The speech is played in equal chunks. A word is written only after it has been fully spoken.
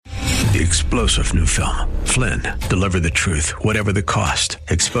The explosive new film, Flynn, deliver the truth, whatever the cost,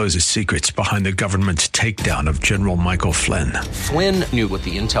 exposes secrets behind the government's takedown of General Michael Flynn. Flynn knew what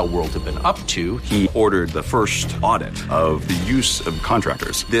the intel world had been up to. He ordered the first audit of the use of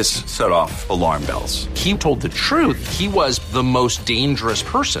contractors. This set off alarm bells. He told the truth. He was the most dangerous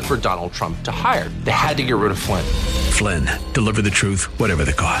person for Donald Trump to hire. They had to get rid of Flynn. Flynn, deliver the truth, whatever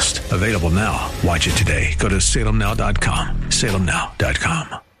the cost. Available now. Watch it today. Go to salemnow.com.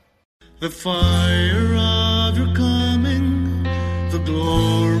 salemnow.com. The fire of your coming, the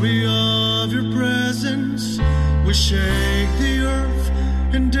glory of your presence will shake the earth,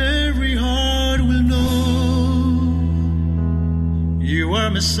 and every heart will know you are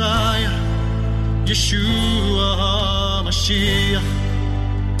Messiah, Yeshua HaMashiach,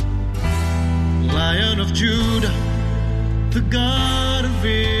 Lion of Judah, the God of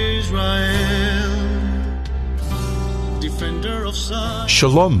Israel.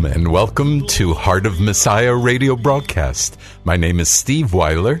 Shalom and welcome to Heart of Messiah radio broadcast. My name is Steve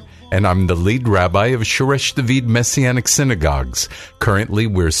Weiler and I'm the lead rabbi of Shoresh David Messianic Synagogues. Currently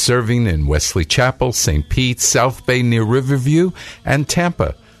we're serving in Wesley Chapel, St. Pete, South Bay near Riverview, and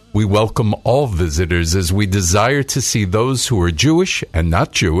Tampa. We welcome all visitors as we desire to see those who are Jewish and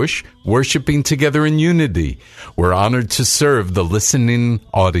not Jewish worshiping together in unity. We're honored to serve the listening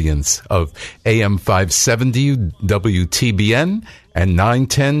audience of AM 570 WTBN and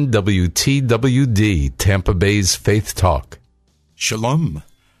 910 WTWD, Tampa Bay's Faith Talk. Shalom.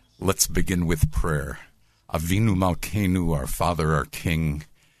 Let's begin with prayer. Avinu Malkeinu, our Father, our King,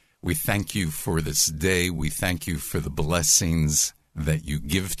 we thank you for this day. We thank you for the blessings that you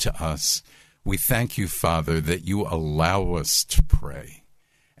give to us. We thank you, Father, that you allow us to pray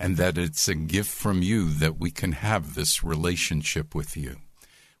and that it's a gift from you that we can have this relationship with you.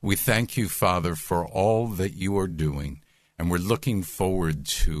 We thank you, Father, for all that you are doing, and we're looking forward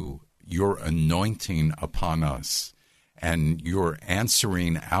to your anointing upon us and your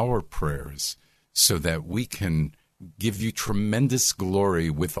answering our prayers so that we can give you tremendous glory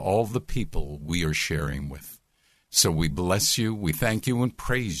with all the people we are sharing with. So we bless you, we thank you, and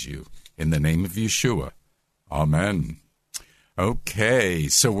praise you in the name of Yeshua. Amen. Okay,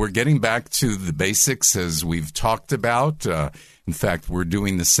 so we're getting back to the basics as we've talked about. In fact, we're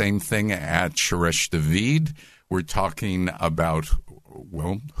doing the same thing at Shoresh David. We're talking about,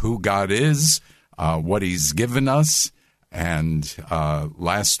 well, who God is, what he's given us. And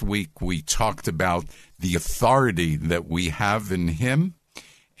last week we talked about the authority that we have in him.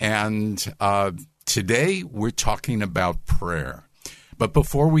 And today, we're talking about prayer. But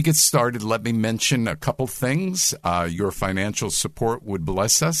before we get started, let me mention a couple things. Your financial support would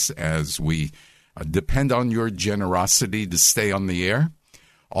bless us as we depend on your generosity to stay on the air.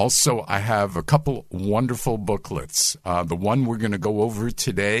 Also, I have a couple wonderful booklets. The one we're going to go over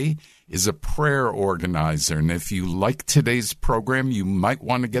today is a prayer organizer. And if you like today's program, you might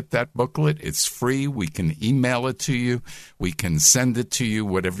want to get that booklet. It's free. We can email it to you. We can send it to you,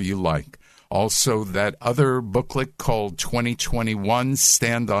 whatever you like. Also, that other booklet called 2021,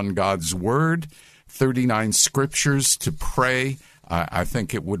 Stand on God's Word, 39 Scriptures to Pray. I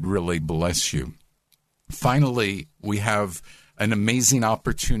think it would really bless you. Finally, we have an amazing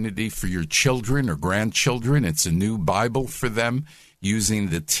opportunity for your children or grandchildren. It's a new Bible for them using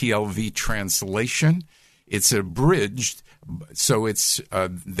the TLV translation. It's abridged, so it's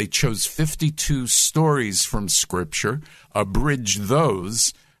they chose 52 stories from Scripture, abridged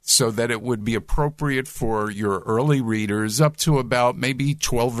those, so that it would be appropriate for your early readers up to about maybe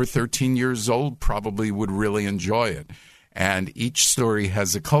 12 or 13 years old, probably would really enjoy it. And each story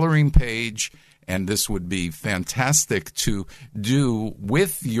has a coloring page, and this would be fantastic to do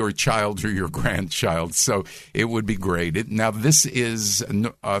with your child or your grandchild. So it would be great. Now, this is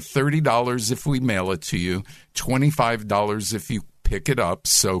 $30 if we mail it to you, $25 if you pick it up.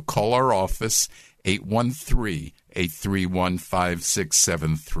 So call our office,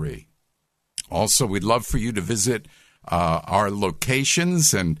 813-831-5673. Also, we'd love for you to visit our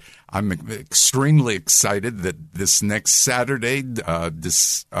locations, and I'm extremely excited that this next Saturday, January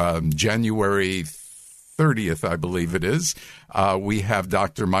 30th, I believe it is, we have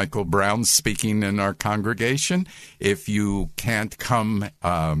Dr. Michael Brown speaking in our congregation. If you can't come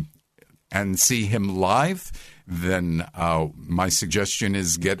and see him live, then my suggestion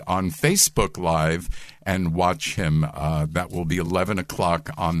is get on Facebook Live and watch him. That will be 11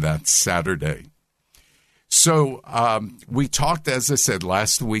 o'clock on that Saturday. So we talked, as I said,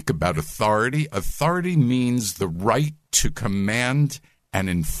 last week about authority. Authority means the right to command and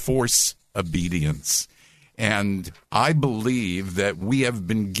enforce obedience. And I believe that we have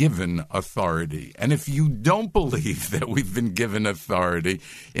been given authority. And if you don't believe that we've been given authority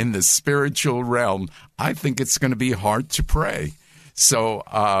in the spiritual realm, I think it's going to be hard to pray. So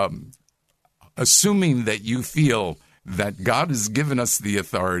assuming that you feel that God has given us the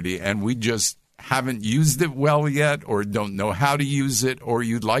authority and we just haven't used it well yet, or don't know how to use it, or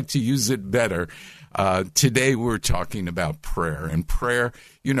you'd like to use it better, today we're talking about prayer. And prayer,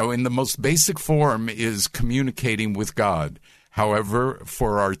 in the most basic form is communicating with God. However,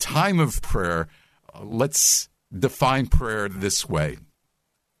 for our time of prayer, let's define prayer this way: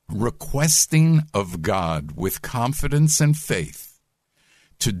 requesting of God with confidence and faith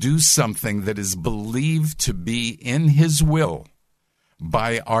to do something that is believed to be in His will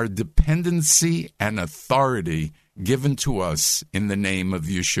by our dependency and authority given to us in the name of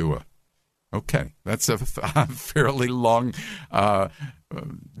Yeshua. Okay, that's a fairly long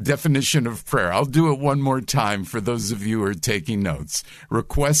definition of prayer. I'll do it one more time for those of you who are taking notes.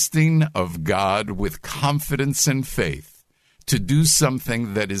 Requesting of God with confidence and faith to do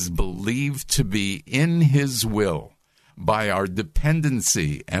something that is believed to be in His will by our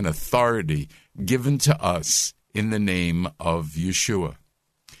dependency and authority given to us in the name of Yeshua.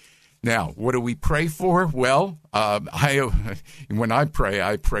 Now, what do we pray for? Well, when I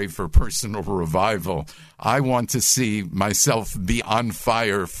pray for personal revival. I want to see myself be on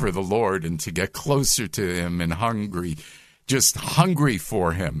fire for the Lord and to get closer to Him and just hungry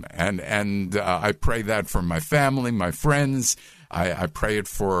for Him. And I pray that for my family, my friends. I pray it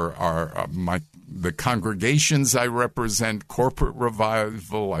for the congregations I represent, corporate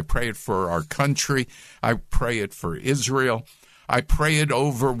revival. I pray it for our country. I pray it for Israel. I pray it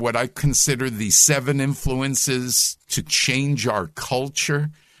over what I consider the 7 influences to change our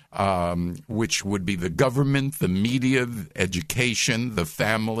culture, which would be the government, the media, education, the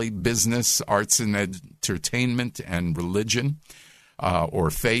family, business, arts and entertainment, and religion or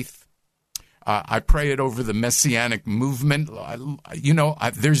faith. I pray it over the Messianic movement.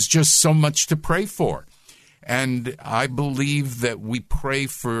 There's just so much to pray for. And I believe that we pray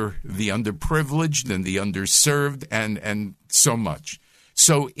for the underprivileged and the underserved and so much.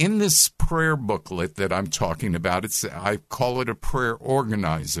 So in this prayer booklet that I'm talking about, I call it a prayer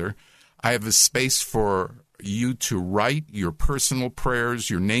organizer. I have a space for you to write your personal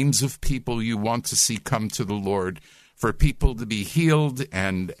prayers, your names of people you want to see come to the Lord, for people to be healed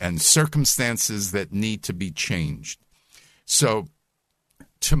and circumstances that need to be changed. So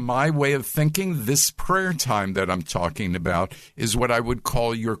to my way of thinking, this prayer time that I'm talking about is what I would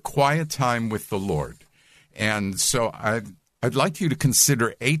call your quiet time with the Lord. And so I'd like you to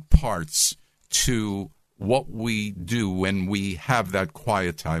consider 8 parts to what we do when we have that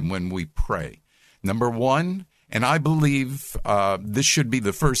quiet time, when we pray. Number 1, and I believe this should be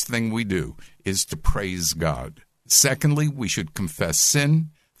the first thing we do, is to praise God. Secondly, we should confess sin.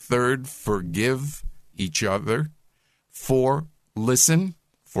 3rd, forgive each other. 4, listen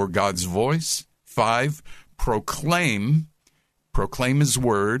for God's voice. 5, proclaim His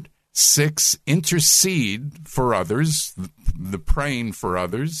word. 6, intercede for others, the praying for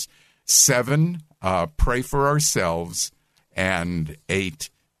others. 7, pray for ourselves. And 8,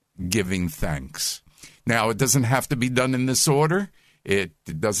 giving thanks. Now, it doesn't have to be done in this order. It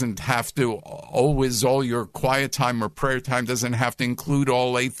doesn't have to always, all your quiet time or prayer time doesn't have to include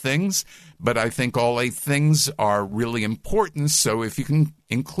all 8 things, but I think all 8 things are really important, so if you can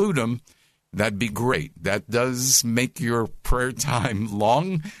include them, that'd be great. That does make your prayer time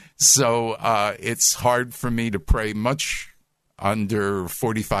long, so it's hard for me to pray much under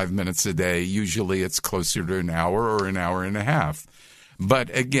 45 minutes a day. Usually it's closer to an hour or an hour and a half.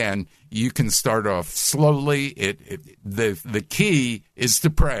 But again, you can start off slowly. The key is to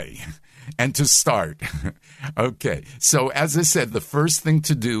pray and to start. Okay, so as I said, the first thing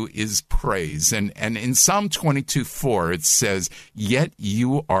to do is praise. And in Psalm 22:4, it says, "Yet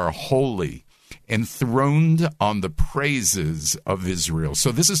you are holy, enthroned on the praises of Israel."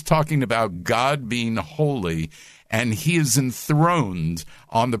 So this is talking about God being holy, and He is enthroned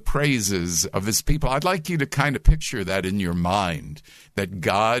on the praises of His people. I'd like you to kind of picture that in your mind, that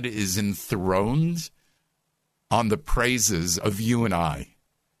God is enthroned on the praises of you and I.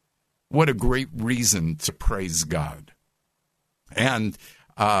 What a great reason to praise God. And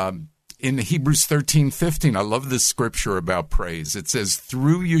in Hebrews 13:15, I love this scripture about praise. It says,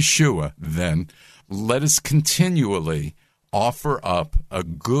 "Through Yeshua, then, let us continually offer up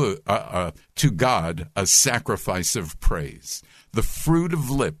to God a sacrifice of praise, the fruit of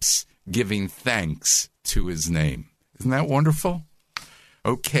lips giving thanks to His name." Isn't that wonderful?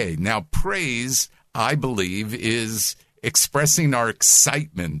 Okay, now praise, I believe, is expressing our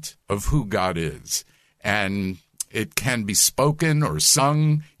excitement of who God is. and it can be spoken or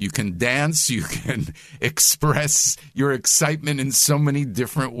sung. You can dance. You can express your excitement in so many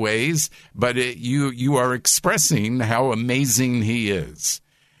different ways, but you are expressing how amazing he is.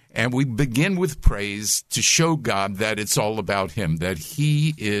 And we begin with praise to show God that it's all about him, that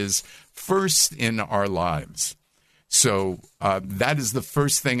he is first in our lives. So that is the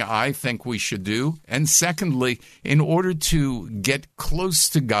first thing I think we should do. And secondly, in order to get close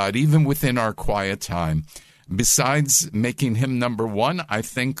to God, even within our quiet time, besides making him number one, I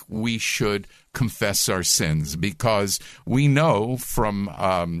think we should confess our sins, because we know from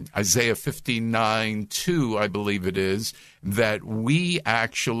Isaiah 59:2, I believe it is, that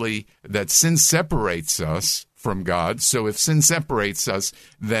that sin separates us from God. So if sin separates us,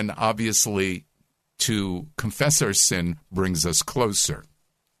 then obviously to confess our sin brings us closer.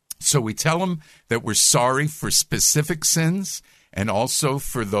 So we tell him that we're sorry for specific sins and also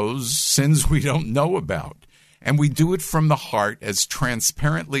for those sins we don't know about. And we do it from the heart as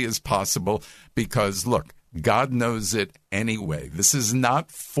transparently as possible because, look, God knows it anyway. This is not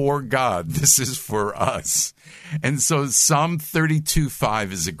for God. This is for us. And so Psalm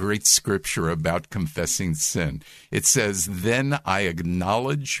 32:5 is a great scripture about confessing sin. It says, "Then I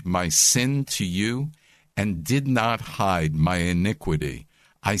acknowledge my sin to you and did not hide my iniquity.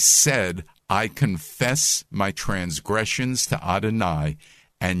 I said, I confess my transgressions to Adonai,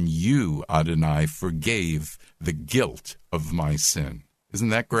 and you, Adonai, forgave the guilt of my sin." Isn't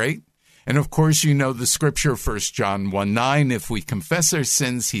that great? And of course, you know the scripture, 1 John 1:9, if we confess our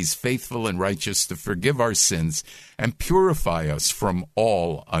sins, he's faithful and righteous to forgive our sins and purify us from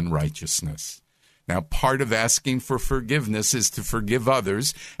all unrighteousness. Now, part of asking for forgiveness is to forgive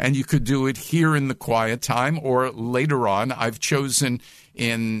others, and you could do it here in the quiet time or later on. I've chosen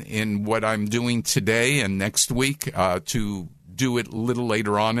in what I'm doing today and next week to do it a little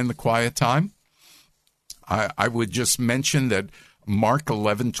later on in the quiet time. I would just mention that Mark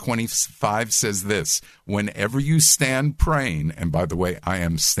 11:25 says this, "Whenever you stand praying," and by the way, I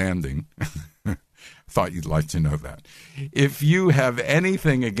am standing. Thought you'd like to know that. "If you have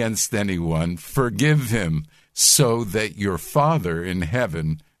anything against anyone, forgive him, so that your Father in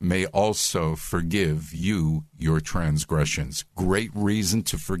heaven may also forgive you your transgressions." Great reason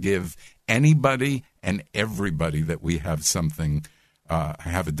to forgive anybody and everybody that we have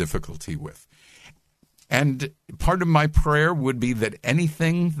have a difficulty with. And part of my prayer would be that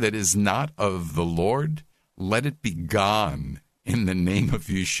anything that is not of the Lord, let it be gone in the name of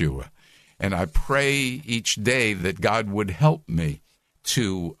Yeshua. And I pray each day that God would help me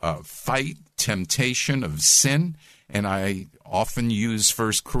to fight temptation of sin. And I often use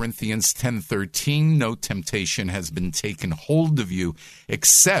 1 Corinthians 10:13, "No temptation has been taken hold of you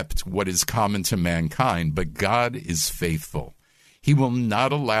except what is common to mankind, but God is faithful. He will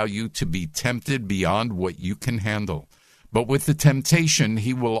not allow you to be tempted beyond what you can handle. But with the temptation,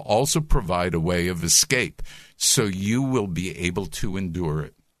 he will also provide a way of escape, so you will be able to endure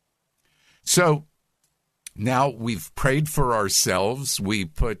it." So now we've prayed for ourselves. We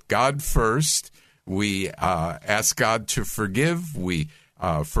put God first. We ask God to forgive. We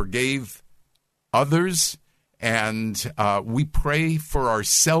forgave others. And we pray for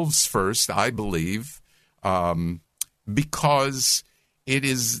ourselves first, I believe, because it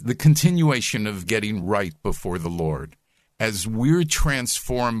is the continuation of getting right before the Lord. As we're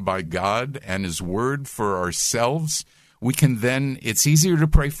transformed by God and his word for ourselves, we can then, it's easier to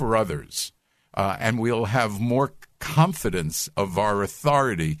pray for others, and we'll have more confidence of our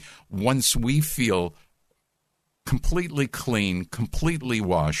authority once we feel completely clean, completely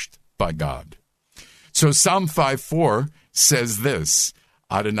washed by God. So Psalm 5:4 says this,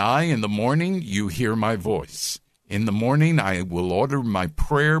 "Adonai, in the morning you hear my voice. In the morning I will order my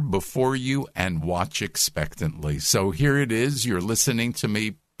prayer before you and watch expectantly." So here it is. You're listening to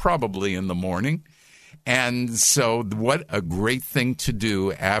me probably in the morning. And so what a great thing to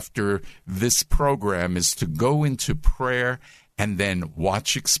do after this program is to go into prayer and then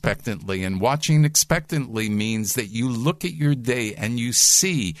watch expectantly. And watching expectantly means that you look at your day and you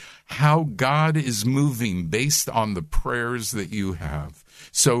see how God is moving based on the prayers that you have.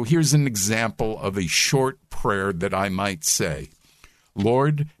 So here's an example of a short prayer that I might say.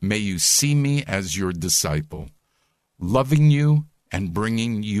 "Lord, may you see me as your disciple, loving you and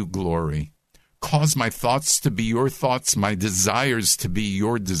bringing you glory. Cause my thoughts to be your thoughts, my desires to be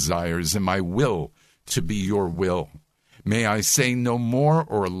your desires, and my will to be your will. May I say no more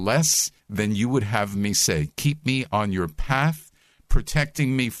or less than you would have me say. Keep me on your path,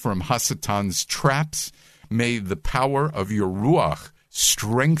 protecting me from Hasatan's traps. May the power of your Ruach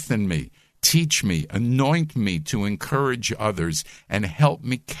strengthen me, teach me, anoint me to encourage others, and help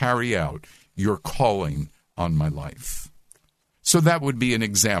me carry out your calling on my life. So that would be an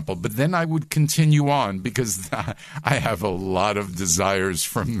example. But then I would continue on because I have a lot of desires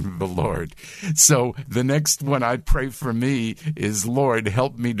from the Lord. So the next one I'd pray for me is, Lord,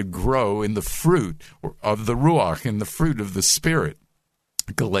 help me to grow in the fruit of the Ruach, in the fruit of the Spirit.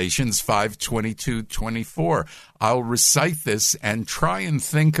 Galatians 5:22-24. I'll recite this and try and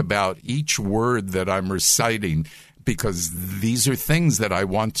think about each word that I'm reciting, because these are things that I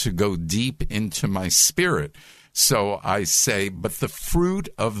want to go deep into my spirit. So I say, but the fruit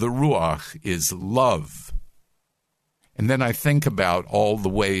of the Ruach is love. And then I think about all the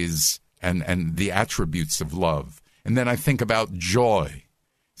ways and the attributes of love. And then I think about joy.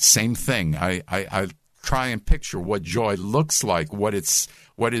 Same thing. I try and picture what joy looks like, what is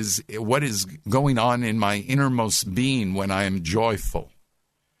going on in my innermost being when I am joyful.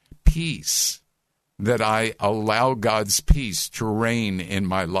 Peace, that I allow God's peace to reign in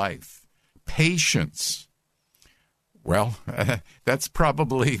my life. Patience. Well, that's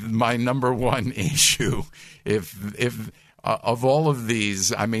probably my number one issue. If of all of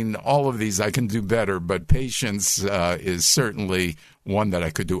these, all of these I can do better, but patience is certainly one that I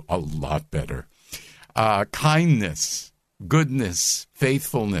could do a lot better. Kindness, goodness,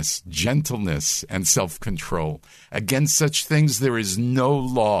 faithfulness, gentleness, and self-control. Against such things there is no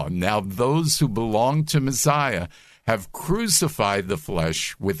law. Now those who belong to Messiah have crucified the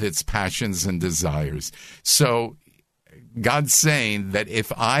flesh with its passions and desires. So God's saying that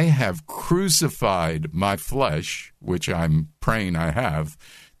if I have crucified my flesh, which I'm praying I have,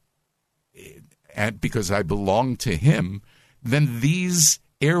 and because I belong to Him, then these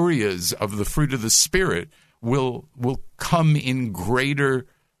areas of the fruit of the Spirit will come in greater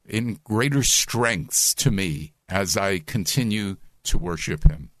strengths to me as I continue to worship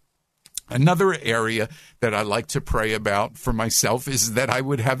Him. Another area that I like to pray about for myself is that I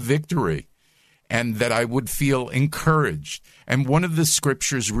would have victory and that I would feel encouraged. And one of the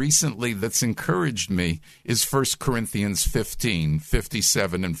scriptures recently that's encouraged me is 1 Corinthians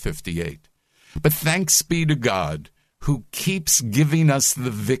 15:57 and 58. But thanks be to God, who keeps giving us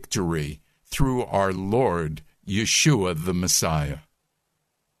the victory through our Lord, Yeshua the Messiah.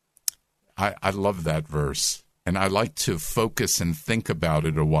 I love that verse. And I like to focus and think about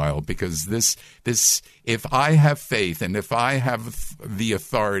it a while, because this, if I have faith and if I have the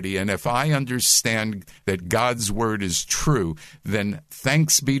authority and if I understand that God's word is true, then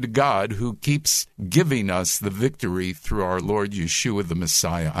thanks be to God who keeps giving us the victory through our Lord Yeshua the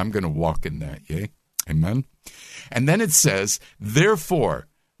Messiah. I'm going to walk in that, yea? Amen? And then it says, therefore,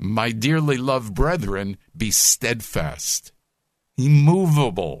 my dearly loved brethren, be steadfast,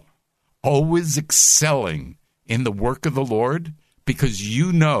 immovable, always excelling in the work of the Lord, because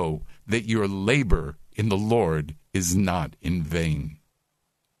you know that your labor in the Lord is not in vain.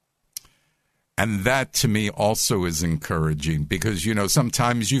 And that to me also is encouraging, because,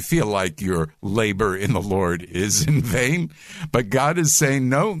 sometimes you feel like your labor in the Lord is in vain, but God is saying,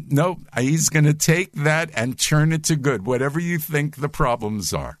 no, He's going to take that and turn it to good, whatever you think the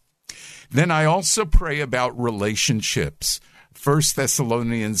problems are. Then I also pray about relationships. 1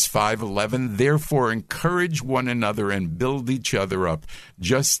 Thessalonians 5:11, therefore encourage one another and build each other up,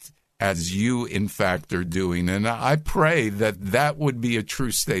 just as you, in fact, are doing. And I pray that would be a true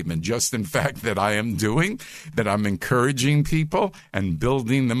statement, just in fact, that I am doing, that I'm encouraging people and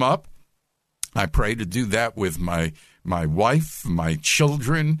building them up. I pray to do that with my wife, my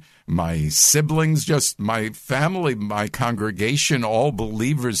children, my siblings, just my family, my congregation, all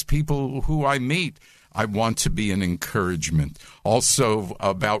believers, people who I meet. I want to be an encouragement. Also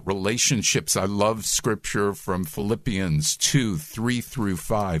about relationships, I love scripture from Philippians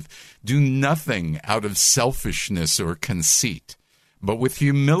 2:3-5. Do nothing out of selfishness or conceit, but with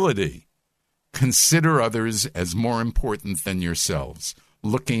humility consider others as more important than yourselves,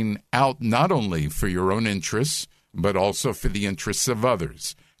 looking out not only for your own interests, but also for the interests of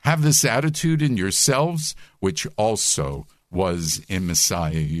others. Have this attitude in yourselves, which also was in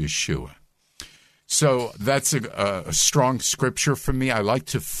Messiah Yeshua. So that's a strong scripture for me. I like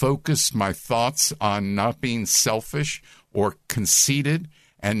to focus my thoughts on not being selfish or conceited,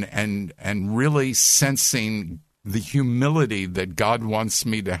 and really sensing the humility that God wants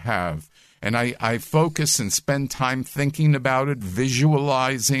me to have. And I focus and spend time thinking about it,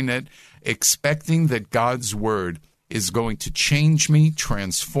 visualizing it, expecting that God's word is going to change me,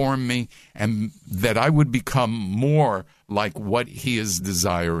 transform me, and that I would become more like what He is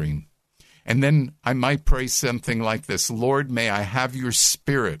desiring. And then I might pray something like this: Lord, may I have your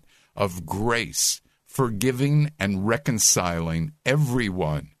spirit of grace, forgiving and reconciling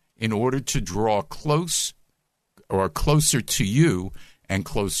everyone in order to draw close or closer to you and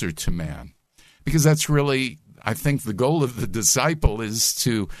closer to man. because that's really, I think, the goal of the disciple is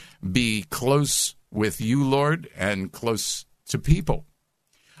to be close with you, Lord, and close to people.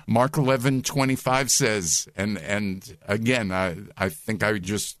 Mark 11:25 says, and again, I think I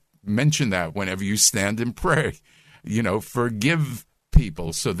just mentioned that whenever you stand and pray, forgive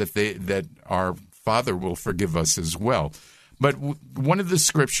people so that our Father will forgive us as well. But one of the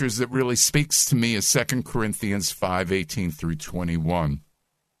scriptures that really speaks to me is 2 Corinthians 5:18 through 21.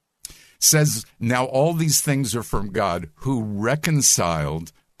 Says, now all these things are from God, who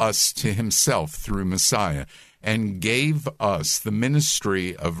reconciled us to himself through Messiah and gave us the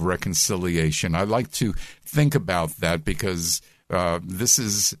ministry of reconciliation. I like to think about that because this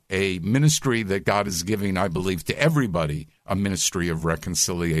is a ministry that God is giving, I believe, to everybody, a ministry of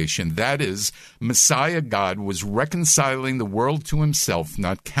reconciliation. That is, Messiah God was reconciling the world to himself,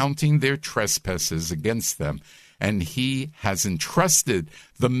 not counting their trespasses against them. And he has entrusted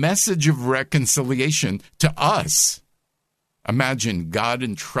the message of reconciliation to us. Imagine God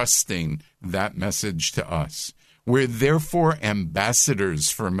entrusting that message to us. We're therefore ambassadors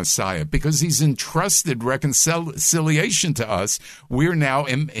for Messiah. Because he's entrusted reconciliation to us, we're now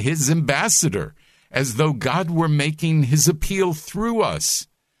his ambassador, as though God were making his appeal through us.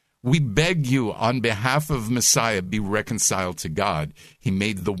 We beg you, on behalf of Messiah, be reconciled to God. He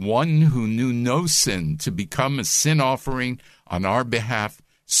made the one who knew no sin to become a sin offering on our behalf,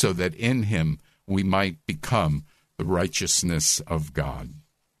 so that in him we might become the righteousness of God.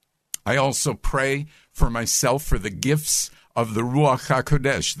 I also pray for myself for the gifts of the Ruach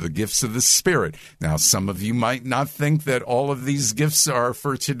HaKodesh, the gifts of the Spirit. Now, some of you might not think that all of these gifts are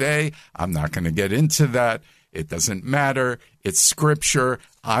for today. I'm not going to get into that. It doesn't matter. It's Scripture.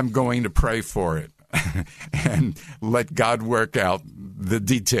 I'm going to pray for it and let God work out the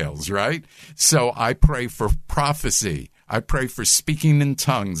details, right? So I pray for prophecy. I pray for speaking in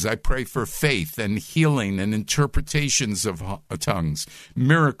tongues. I pray for faith and healing and interpretations of tongues,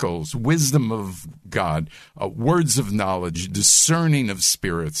 miracles, wisdom of God, words of knowledge, discerning of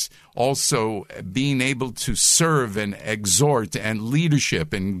spirits, also being able to serve and exhort and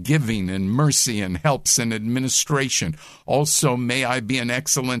leadership and giving and mercy and helps and administration. Also, may I be an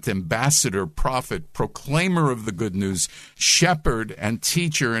excellent ambassador, prophet, proclaimer of the good news, shepherd and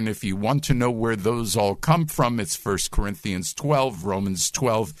teacher. And if you want to know where those all come from, it's 1 Corinthians 12, Romans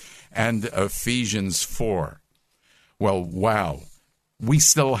 12, and Ephesians 4. Well, wow. We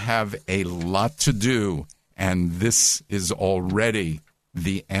still have a lot to do, and this is already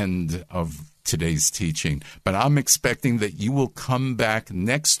the end of today's teaching. But I'm expecting that you will come back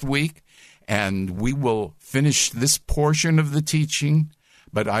next week, and we will finish this portion of the teaching.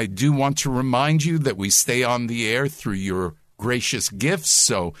 But I do want to remind you that we stay on the air through your gracious gifts,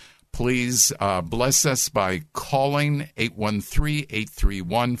 so please bless us by calling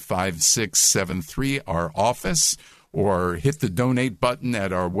 813-831-5673, our office, or hit the donate button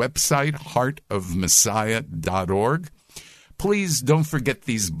at our website, heartofmessiah.org. Please don't forget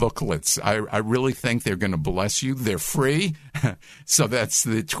these booklets. I really think they're going to bless you. They're free. So that's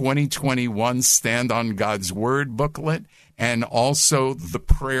the 2021 Stand on God's Word booklet, and also the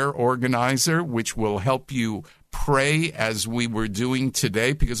Prayer Organizer, which will help you pray as we were doing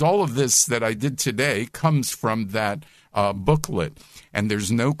today, because all of this that I did today comes from that booklet. And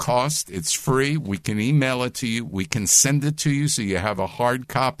there's no cost. It's free. We can email it to you. We can send it to you so you have a hard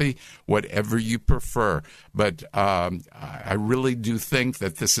copy, whatever you prefer. But I really do think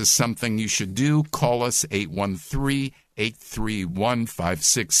that this is something you should do. Call us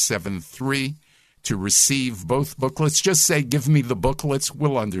 813-831-5673 to receive both booklets. Just say, give me the booklets.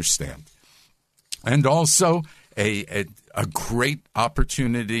 We'll understand. And also a great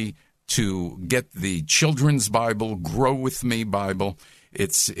opportunity to get the Children's Bible, Grow With Me Bible.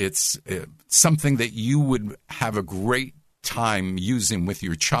 It's something that you would have a great time using with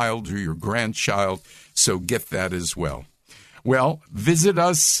your child or your grandchild, so get that as well. Well, visit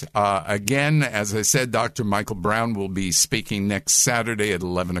us again. As I said, Dr. Michael Brown will be speaking next Saturday at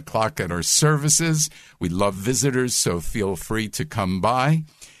 11 o'clock at our services. We love visitors, so feel free to come by.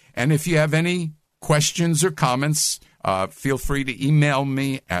 And if you have any questions or comments, feel free to email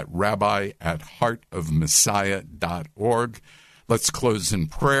me at rabbi@heartofmessiah.org. Let's close in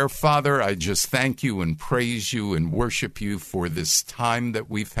prayer. Father, I just thank you and praise you and worship you for this time that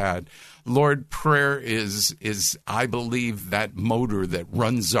we've had. Lord, prayer is I believe, that motor that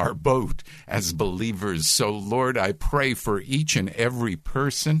runs our boat as believers. So, Lord, I pray for each and every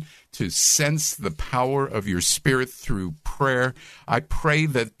person to sense the power of your Spirit through prayer. I pray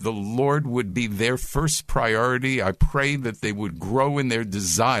that the Lord would be their first priority. I pray that they would grow in their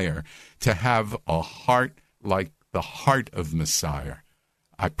desire to have a heart like the heart of Messiah.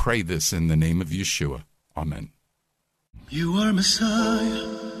 I pray this in the name of Yeshua. Amen. You are Messiah,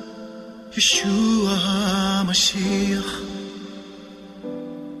 Yeshua HaMashiach,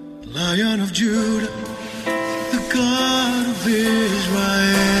 Lion of Judah, the God of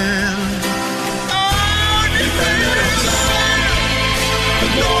Israel.